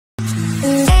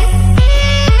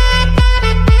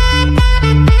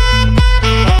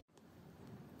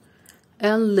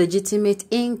Earn legitimate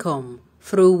income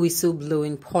through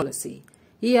whistleblowing policy.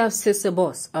 Efcc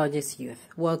boss urges youth.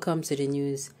 Welcome to the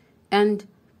news, and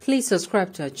please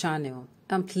subscribe to our channel.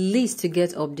 And please, to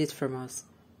get updates from us,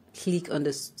 click on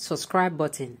the subscribe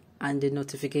button and the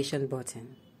notification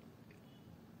button.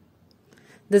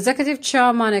 The Executive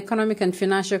Chairman, Economic and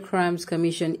Financial Crimes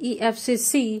Commission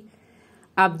 (EFCC),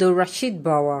 Abdul Rashid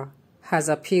Bawa, has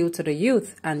appealed to the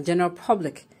youth and general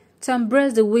public to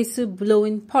embrace the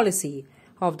whistleblowing policy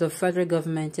of the federal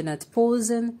government in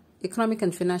exposing economic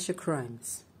and financial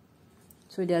crimes.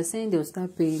 So they are saying they'll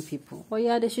start paying people. Oh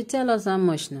yeah, they should tell us how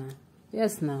much now.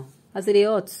 Yes, now. As they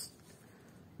ought.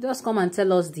 Just come and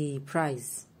tell us the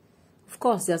price. Of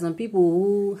course, there are some people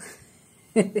who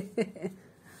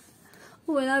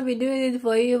who will not be doing it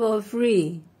for you for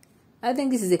free. I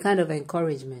think this is a kind of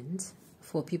encouragement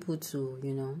for people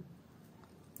to,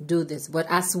 do this. But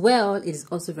as well, it is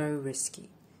also very risky.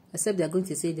 Except they are going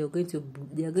to say they are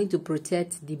going to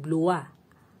protect the blower.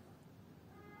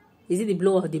 Is it the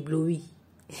blower or the blowee?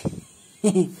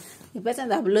 The person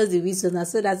that blows the whistle,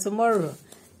 so that tomorrow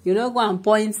you don't go and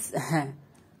point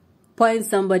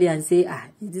somebody and say,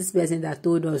 it's this person that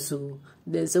told us. So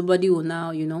then somebody will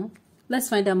now, Let's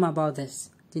find out more about this.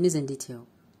 The news in detail.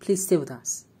 Please stay with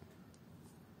us.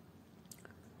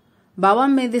 Bawa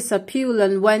made this appeal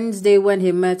on Wednesday when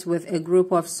he met with a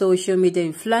group of social media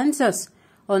influencers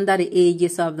under the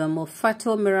aegis of the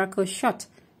Mofato Miracle Shot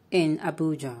in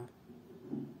Abuja.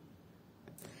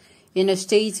 In a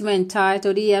statement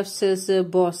titled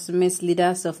EFCC Boss Meets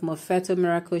Leaders of Mofato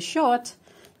Miracle Shot,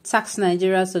 taxed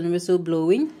Nigerians on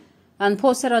whistleblowing, and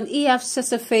posted on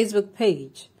EFCC Facebook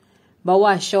page,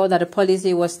 Bawa assured that the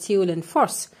policy was still in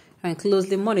force and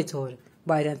closely monitored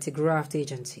by the anti-graft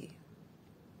agency.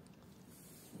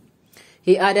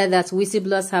 He added that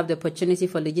whistleblowers have the opportunity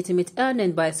for legitimate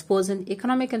earning by exposing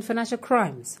economic and financial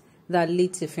crimes that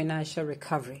lead to financial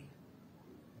recovery.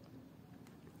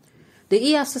 The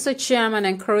EFCC chairman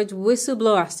encouraged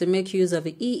whistleblowers to make use of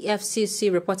the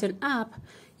EFCC reporting app,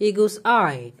 Eagle's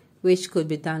Eye, which could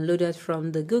be downloaded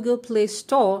from the Google Play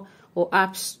Store or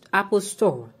Apple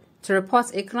Store to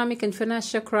report economic and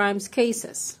financial crimes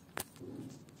cases.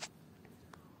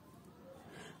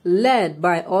 Led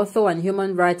by author and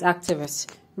human rights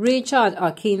activist Richard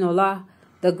Akinola,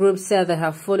 the group said they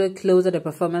have followed closely the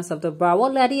performance of the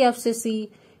Bawa-led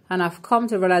EFCC and have come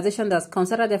to the realization that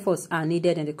concerted efforts are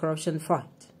needed in the corruption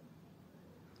fight.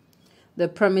 They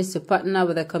promised to partner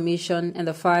with the Commission in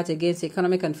the fight against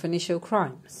economic and financial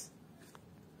crimes.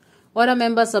 Other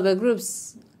members of the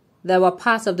groups that were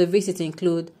part of the visit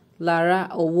include Lara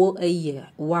Owo-Eye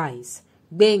Wise,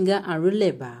 Benga and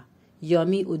Ruleba,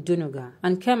 Yomi Udunuga,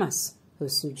 and Kemas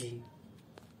Osuji.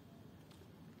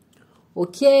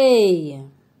 Okay.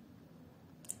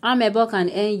 Amebo can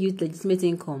earn youth legitimate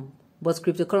income, but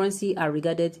cryptocurrency are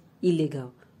regarded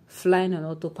illegal. Flying on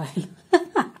autopilot.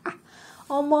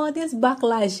 Oh, this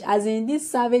backlash, as in this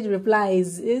savage reply,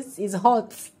 is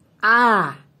hot.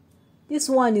 This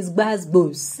one is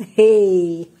Basbos.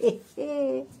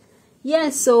 Hey.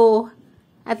 Yes, so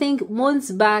I think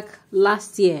months back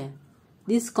last year,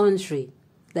 this country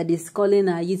that is calling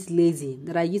our youth lazy,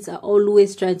 that our youth are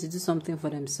always trying to do something for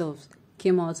themselves,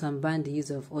 came out and banned the use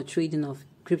of or trading of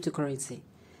cryptocurrency.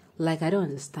 Like, I don't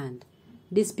understand.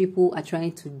 These people are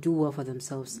trying to do well for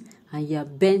themselves, and you are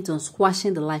bent on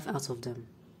squashing the life out of them.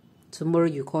 Tomorrow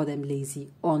you call them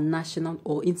lazy on national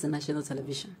or international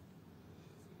television.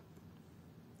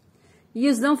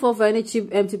 Use don't fall for any cheap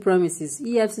empty promises.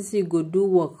 EFCC go do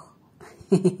work.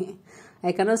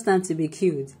 I cannot stand to be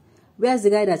killed. Where's the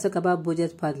guy that talk about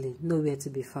budget paddling? Nowhere to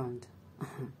be found.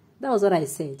 That was what I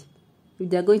said. If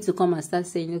they are going to come and start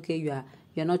saying, okay,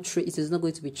 you're not it is not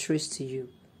going to be traced to you,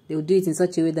 they will do it in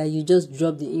such a way that you just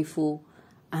drop the info,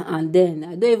 and then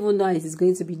I don't even know how it is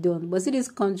going to be done. But see, this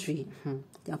country,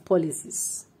 their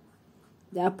policies,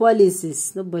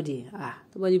 nobody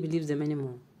believes them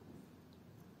anymore.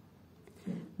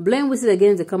 Blame whistle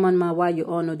against the common man while you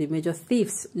all know the major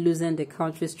thieves losing the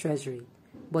country's treasury,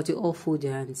 but you all fold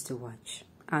your hands to watch.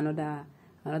 Another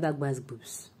buzz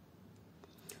boobs.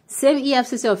 Same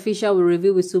EFCC official will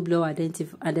reveal whistleblower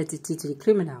identity to the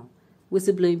criminal.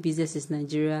 Whistleblowing business in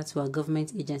Nigeria to our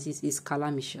government agencies is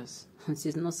calamitous. It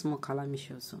is not small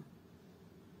calamitous. So.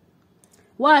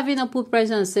 Why have you not put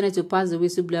pressure on the Senate to pass the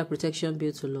whistleblower protection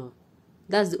bill to law?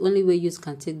 That's the only way youth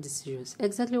can take this serious.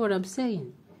 Exactly what I'm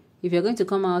saying. If you're going to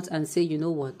come out and say, you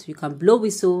know what, you can blow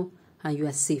whistle and you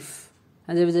are safe.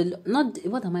 And there is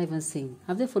what am I even saying?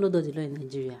 Have they followed all the law in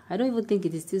Nigeria? I don't even think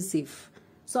it is still safe.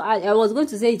 So I was going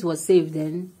to say it was safe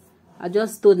then. I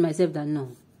just told myself that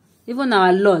no. Even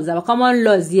our laws, our common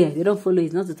laws here, they don't follow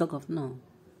it, not to talk of no.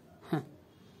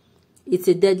 It's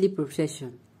a deadly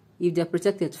profession. If they're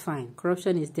protected, fine.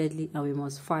 Corruption is deadly and we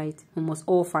must fight. We must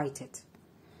all fight it.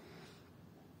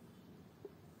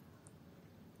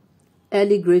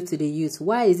 Early grave to the youth.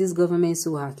 Why is this government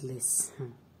so heartless?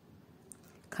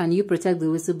 Can you protect the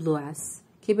whistleblowers?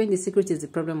 Keeping the secret is the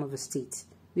problem of the state.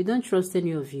 We don't trust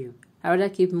any of you. I rather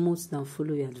keep mute than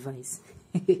follow your advice.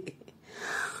 They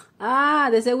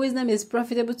say wisdom is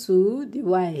profitable to the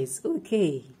wise.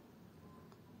 Okay.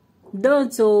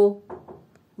 Don't so.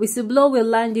 Whistleblower will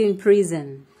land you in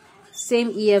prison.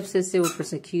 Same EFCC will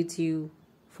prosecute you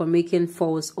for making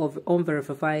false or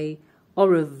unverifiable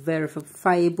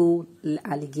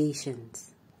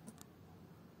allegations.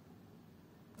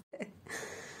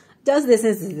 Just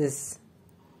listen to this.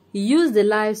 Use the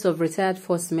lives of retired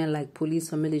forcemen like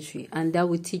police or military, and that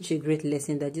will teach you a great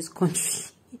lesson that this country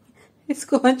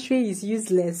is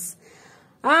useless.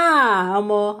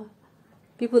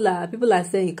 People are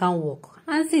saying you can't walk.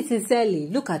 And sincerely,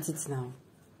 look at it now.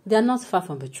 They are not far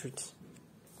from the truth.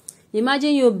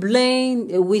 Imagine you're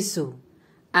blowing a whistle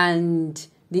and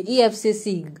the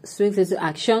EFCC swings into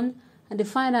action and they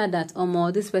find out that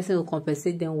this person will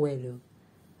compensate them well.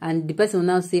 And the person will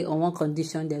now say on one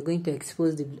condition they're going to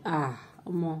expose the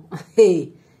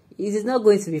hey, it is not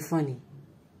going to be funny.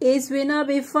 It will not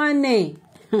be funny.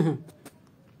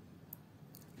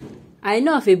 I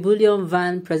know of a bullion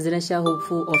van presidential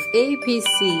hopeful of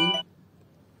APC.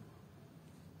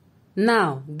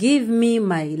 Now, give me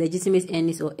my legitimate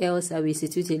earnings or else I will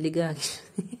institute a legal action.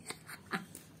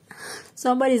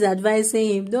 Somebody's advising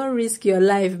him, don't risk your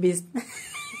life, miss.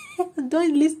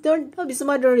 Don't be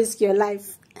smart, don't risk your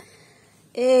life.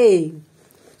 Hey.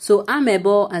 So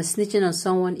amebo and snitching on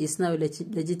someone is now a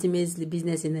legitimate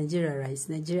business in Nigeria, right?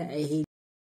 Nigeria, I hate